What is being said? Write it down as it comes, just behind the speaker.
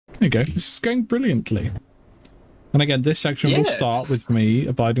you go. This is going brilliantly. And again, this section will start with me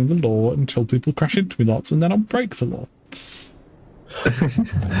abiding the law until people crash into me lots, and then I'll break the law.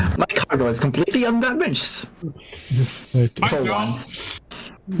 My cargo is completely undamaged. Right.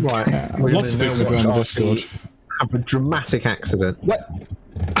 Lots of people go on the Discord. Have a dramatic accident. What?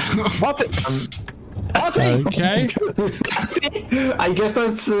 Marty! Okay. I guess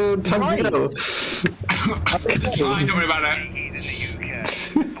that's time to go. Fine, don't worry about it.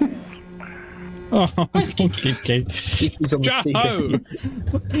 Oh, poor Kiki. He's on the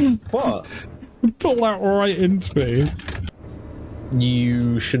Joe! What? Pull that right into me.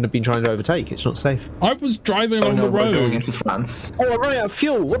 You shouldn't have been trying to overtake. It's not safe. I was driving along the We're going road. into France. Oh, I'm running out of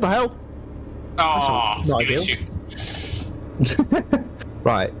fuel. What the hell? Oh, not ideal.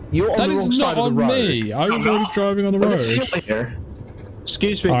 Right, you're That on the is wrong not side of on the road. me. I was already driving on the There's road. fuel here.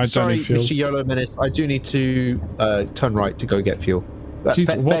 Excuse me, I don't sorry, need fuel. Mr. Yolo Menace. I do need to turn right to go get fuel.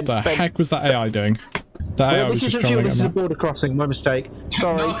 Jeez, what the heck was that AI doing? The AI was this just isn't fuel. driving This is a at me. border crossing. My mistake.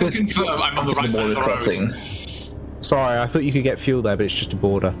 Sorry. No, I can confirm I'm on the right side of the road. Sorry, I thought you could get fuel there, but it's just a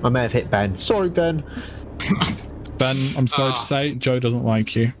border. I may have hit Ben. Sorry, Ben. Ben, I'm sorry to say, Joe doesn't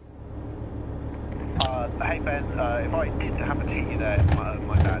like you. Hey Ben, if I did happen to hit you there, my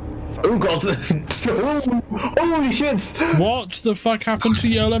bad. Oh god! Holy shit! What the fuck happened to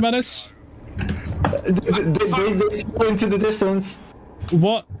Yolo Menace? They flew into the distance.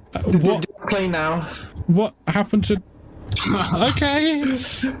 What? What? Plane now. What happened to? Okay.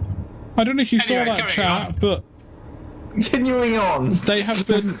 I don't know if you saw Anyway, that carry chat, on. but Continuing on. they have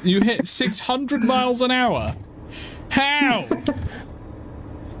been. You hit 600 miles an hour. How?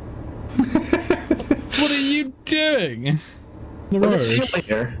 What are you doing? The There's road. fuel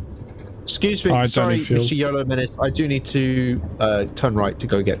here. Excuse me, I don't sorry, need fuel. Mr. Yolo Menace. I do need to turn right to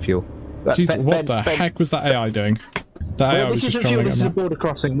go get fuel. Jeez, what the heck was that AI doing? The AI was this just isn't fuel. driving This is a at me. border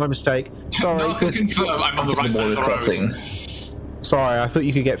crossing. My mistake. Sorry. No, I can confirm I'm on the right side of the road. Sorry, I thought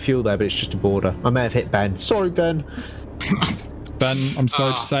you could get fuel there, but it's just a border. I may have hit Ben. Sorry, Ben. Ben, I'm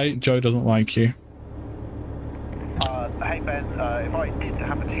sorry to say, Joe doesn't like you. Hey Ben, if I did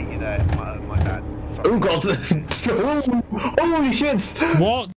happen to hit you there, my bad. Oh god! Holy shit!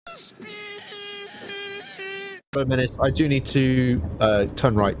 What? For a minute, I do need to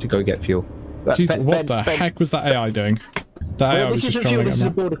turn right to go get fuel. Jeez, what the heck was that AI doing? The AI was this just isn't fuel. driving This is a at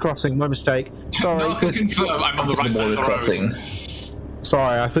me. border crossing. My mistake. Sorry. No, I can confirm I'm on the right side of the road.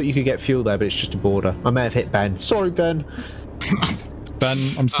 Sorry, I thought you could get fuel there, but it's just a border. I may have hit Ben. Sorry, Ben. Ben,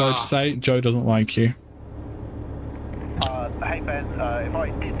 I'm sorry to say, Joe doesn't like you. Hey Ben, if I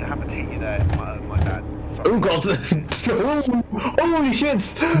did happen to hit you there, my bad. Oh god! Holy shit!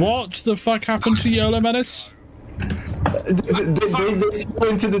 What the fuck happened to Yolo Menace? They flew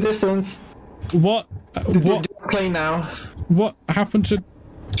into the distance. What? What? Plane now. What happened to?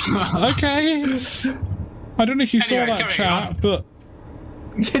 Okay. I don't know if you saw Anyway, that carry chat, but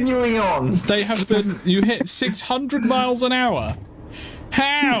Continuing on. they have been. You hit 600 miles an hour.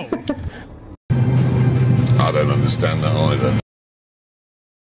 How? I don't understand that either.